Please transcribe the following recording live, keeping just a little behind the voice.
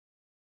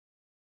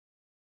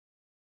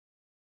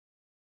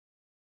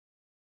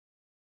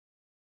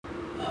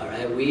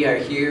we are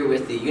here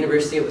with the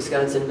University of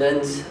Wisconsin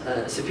men's,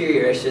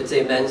 Superior, I should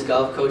say, men's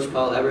golf coach,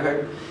 Paul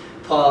Eberhardt.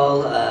 Paul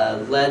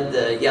led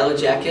the Yellow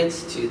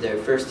Jackets to their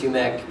first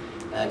UMAC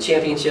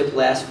championship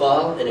last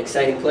fall, an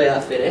exciting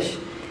playoff finish,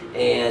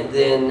 and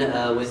then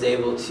was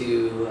able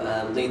to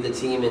lead the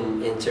team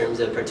in terms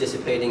of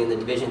participating in the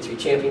Division III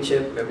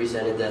championship,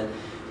 represented the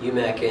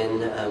UMAC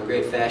in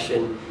great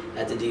fashion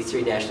at the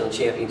D3 National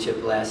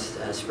Championship last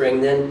spring.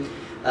 Then,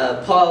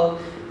 Paul,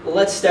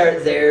 let's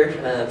start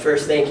there.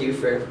 First, thank you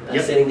for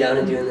sitting down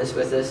and doing this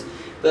with us.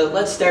 But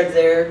let's start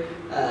there.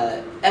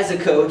 As a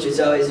coach, it's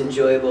always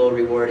enjoyable,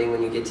 rewarding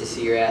when you get to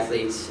see your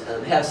athletes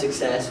have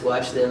success,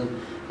 watch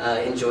them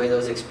enjoy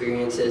those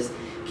experiences.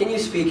 Can you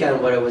speak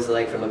on what it was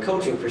like from a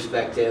coaching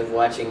perspective,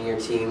 watching your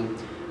team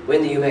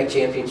win the UMAC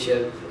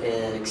championship,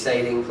 an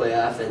exciting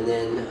playoff, and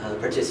then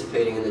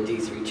participating in the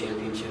D3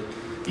 championship?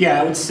 Yeah,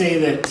 I would say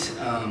that,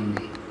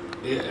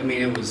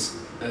 it was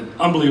an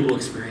unbelievable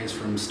experience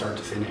from start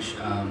to finish.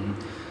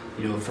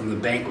 You know, from the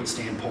banquet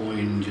standpoint,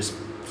 and just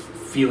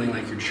feeling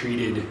like you're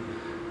treated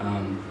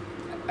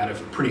at a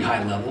pretty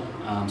high level.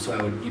 So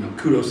I would,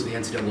 kudos to the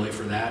NCAA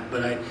for that.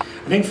 But I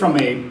think from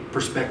a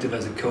perspective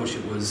as a coach,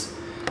 it was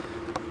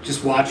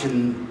just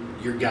watching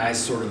your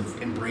guys sort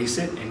of embrace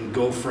it and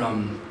go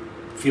from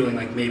feeling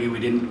like maybe we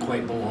didn't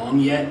quite belong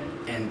yet,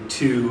 and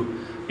to,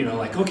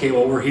 like, okay,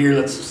 well, we're here,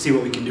 let's see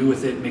what we can do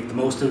with it, make the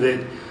most of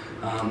it,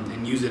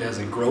 and use it as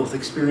a growth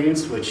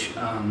experience, which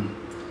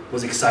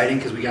was exciting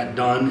because we got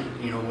done,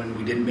 when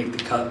we didn't make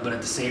the cut, but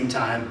at the same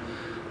time,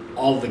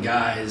 all of the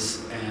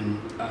guys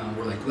and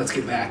we're like, let's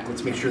get back,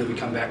 let's make sure that we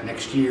come back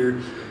next year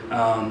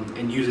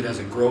and use it as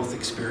a growth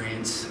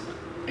experience.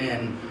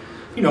 And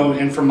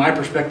and from my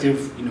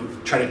perspective,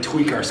 try to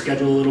tweak our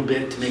schedule a little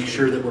bit to make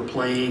sure that we're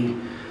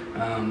playing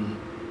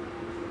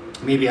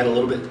maybe at a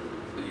little bit,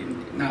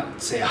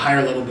 not say a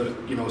higher level,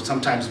 but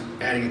sometimes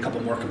adding a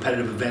couple more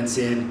competitive events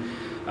in,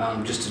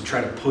 just to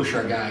try to push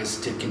our guys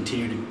to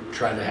continue to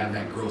try to have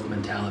that growth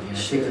mentality. And I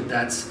think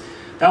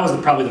that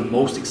was probably the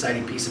most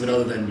exciting piece of it,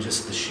 other than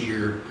just the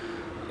sheer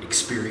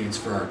experience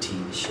for our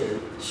team.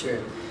 Sure.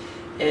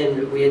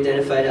 And we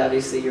identified,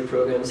 obviously, your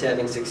program's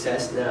having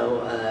success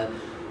now.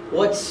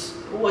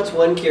 What's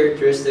one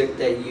characteristic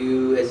that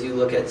you, as you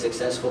look at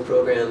successful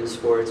programs,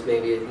 sports,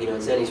 maybe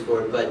it's any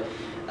sport, but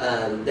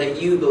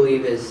that you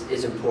believe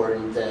is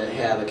important to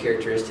have a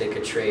characteristic,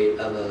 a trait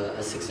of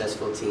a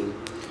successful team?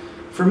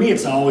 For me,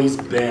 it's always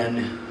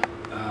been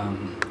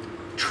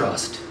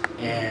trust.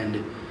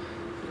 And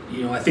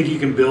I think you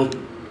can build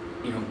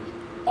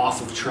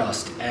off of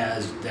trust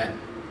as that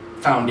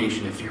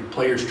foundation. If your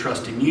players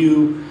trust in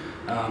you,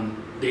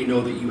 they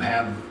know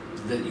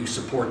that you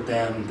support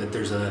them, that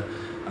there's a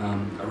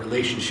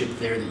relationship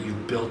there that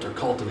you've built or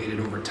cultivated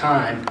over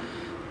time.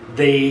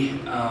 They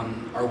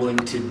are willing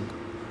to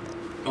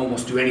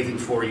almost do anything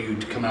for you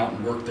to come out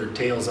and work their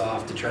tails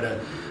off to try to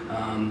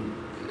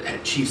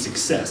achieve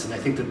success. And I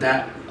think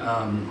that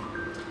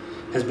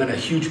has been a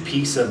huge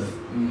piece of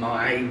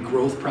my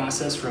growth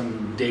process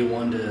from day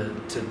one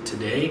to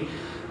today,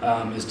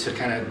 is to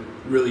kind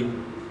of really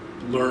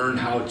learn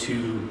how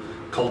to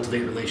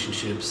cultivate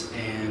relationships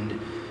and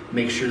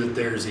make sure that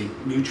there's a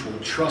mutual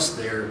trust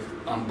there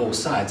on both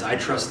sides. I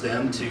trust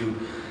them to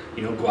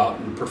go out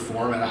and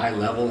perform at a high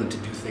level and to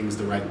do things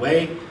the right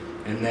way,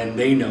 and then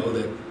they know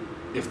that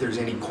if there's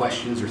any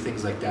questions or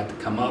things like that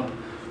come up,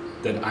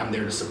 that I'm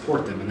there to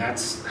support them. And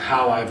that's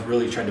how I've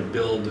really tried to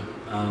build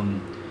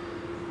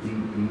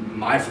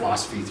my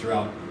philosophy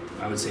throughout,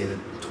 I would say, the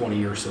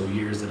 20 or so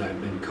years that I've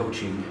been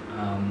coaching.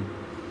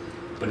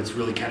 But it's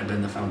really kind of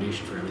been the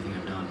foundation for everything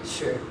I've done.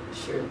 Sure.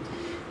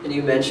 And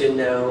you mentioned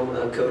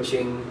now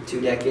coaching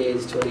 2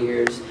 decades, 20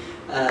 years.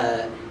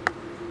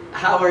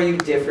 How are you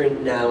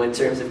different now in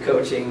terms of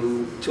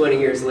coaching 20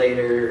 years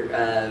later?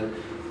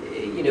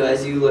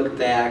 As you look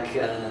back,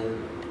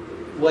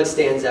 what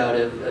stands out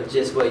of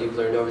just what you've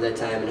learned over that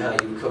time and how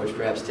you coach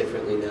perhaps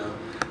differently now?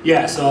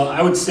 Yeah, so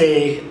I would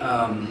say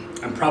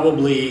I'm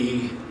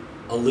probably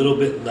a little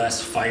bit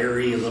less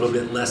fiery, a little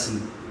bit less,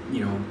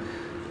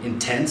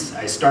 intense.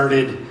 I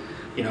started,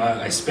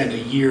 I spent a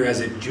year as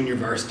a junior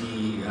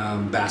varsity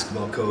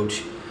basketball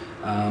coach,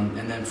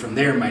 and then from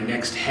there my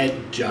next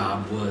head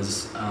job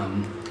was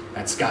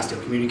at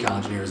Scottsdale Community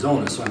College in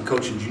Arizona. So I'm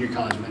coaching junior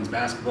college men's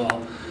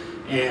basketball,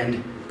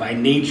 and by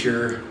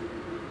nature,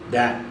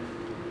 that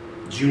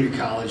junior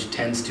college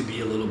tends to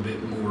be a little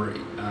bit more,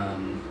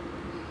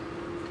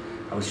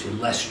 I would say,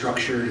 less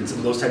structured and some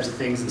of those types of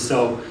things. And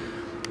so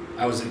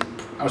I was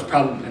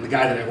probably, and the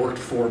guy that I worked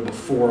for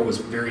before was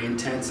very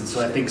intense. And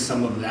so I think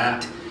some of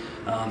that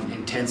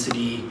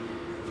intensity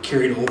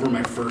carried over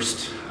my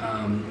first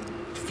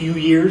few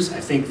years. I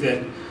think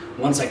that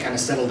once I kind of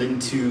settled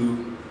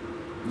into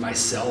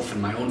myself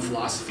and my own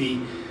philosophy,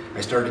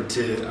 I started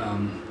to,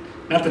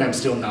 not that I'm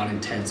still not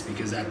intense,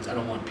 because I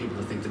don't want people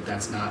to think that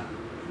that's not,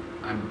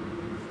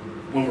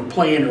 when we're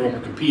playing or when we're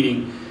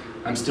competing,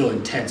 I'm still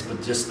intense,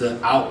 but just the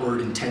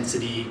outward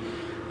intensity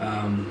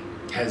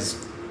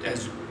has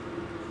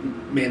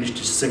managed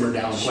to simmer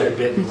down quite a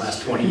bit in the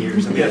last 20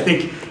 years. I mean, I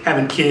think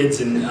having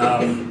kids and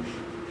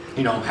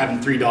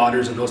having 3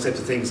 daughters and those types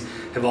of things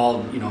have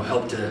all,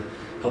 helped to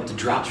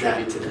drop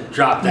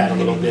that a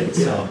little bit.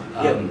 So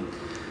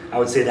I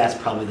would say that's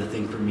probably the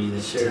thing for me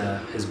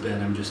that has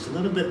been, I'm just a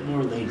little bit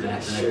more laid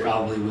back than I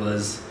probably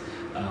was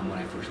when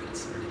I first got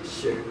started.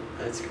 Sure,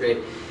 that's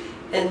great.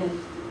 And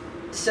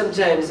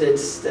sometimes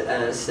it's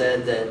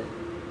said that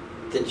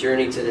the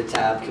journey to the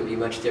top can be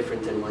much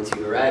different than once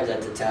you arrived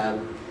at the top,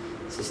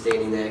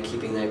 sustaining that,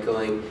 keeping that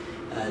going.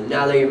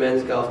 Now that your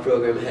men's golf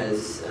program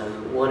has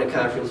won a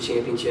conference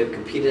championship,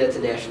 competed at the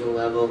national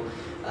level,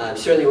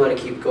 certainly want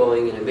to keep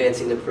going and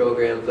advancing the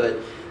program, but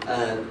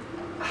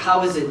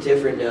how is it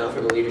different now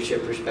from a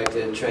leadership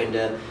perspective, trying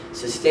to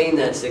sustain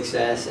that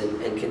success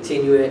and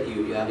continue it?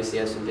 You obviously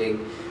have some big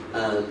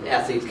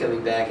athletes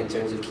coming back in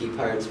terms of key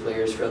parts,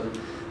 players from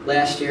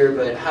last year,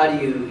 but how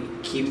do you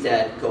keep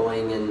that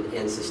going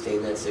and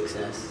sustain that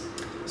success?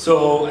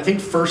 So I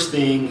think first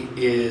thing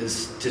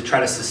is to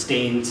try to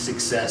sustain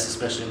success,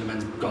 especially in the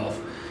men's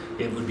golf.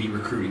 It would be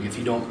recruiting. If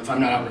I'm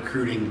not out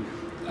recruiting,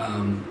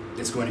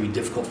 it's going to be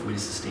difficult for me to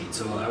sustain.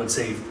 So I would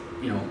say,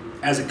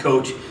 as a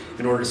coach,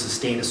 in order to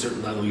sustain a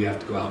certain level, you have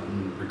to go out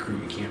and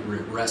recruit. You can't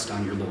rest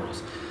on your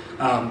laurels.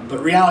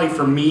 But reality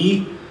for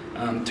me,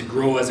 to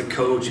grow as a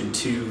coach and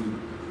to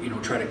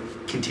try to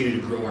continue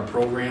to grow our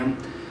program,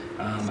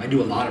 I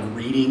do a lot of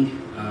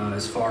reading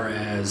as far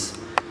as.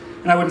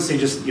 And I wouldn't say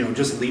just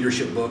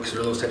leadership books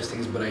or those types of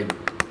things, but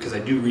because I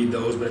do read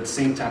those. But at the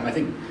same time, I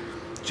think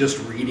just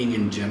reading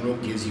in general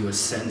gives you a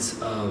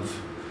sense of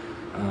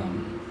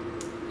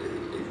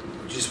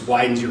it just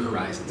widens your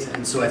horizons.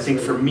 And so I think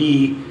for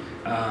me,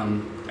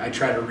 I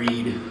try to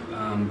read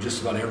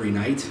just about every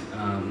night.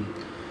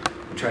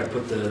 I try to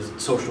put the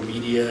social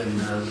media and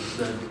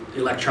the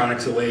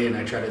electronics away, and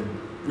I try to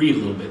read a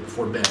little bit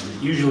before bed.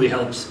 It usually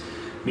helps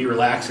me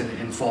relax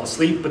and fall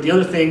asleep. But the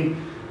other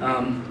thing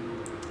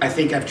I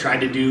think I've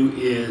tried to do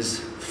is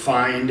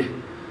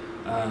find,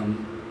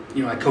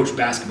 I coached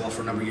basketball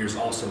for a number of years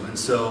also, and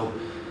so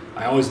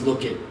I always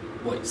look at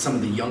what some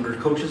of the younger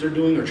coaches are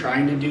doing or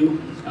trying to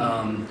do,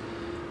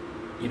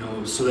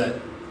 so that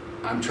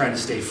I'm trying to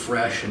stay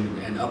fresh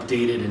and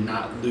updated and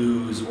not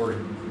lose or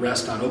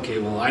rest on, okay,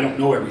 well, I don't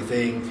know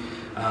everything,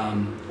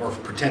 or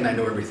pretend I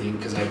know everything,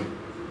 because I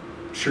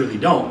surely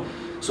don't.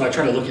 So I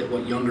try to look at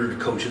what younger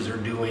coaches are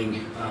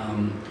doing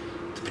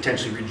to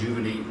potentially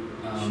rejuvenate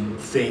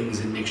things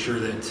and make sure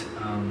that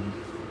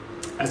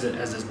as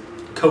a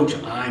coach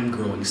I'm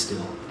growing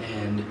still.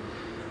 And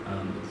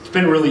it's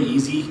been really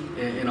easy,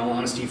 in all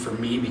honesty, for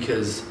me,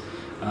 because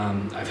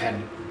I've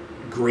had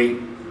great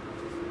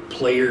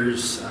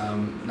players,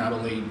 not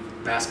only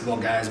basketball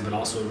guys, but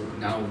also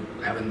now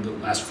having the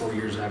last 4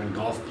 years having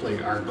golf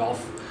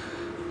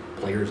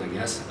players, I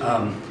guess.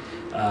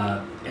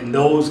 And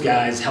those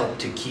guys help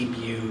to keep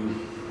you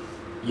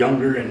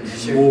younger and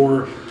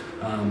more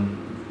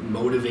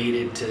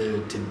motivated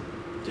to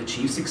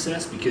achieve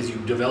success, because you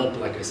develop,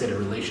 like I said, a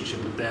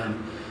relationship with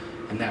them,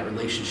 and that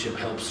relationship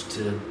helps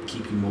to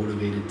keep you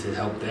motivated to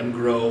help them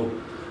grow,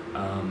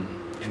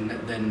 and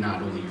then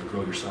not only you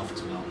grow yourself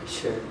as well.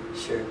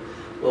 Sure.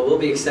 Well, we'll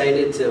be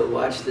excited to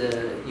watch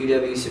the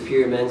UW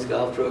Superior Men's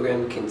Golf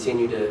Program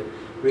continue to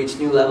reach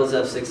new levels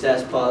of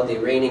success. Paul, the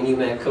reigning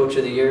UMAC Coach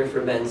of the Year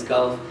for men's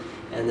golf,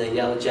 and the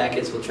Yellow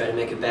Jackets will try to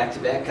make it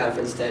back-to-back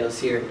conference titles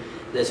here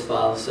this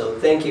fall. So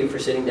thank you for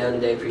sitting down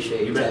today.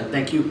 Appreciate your time.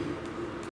 Thank you.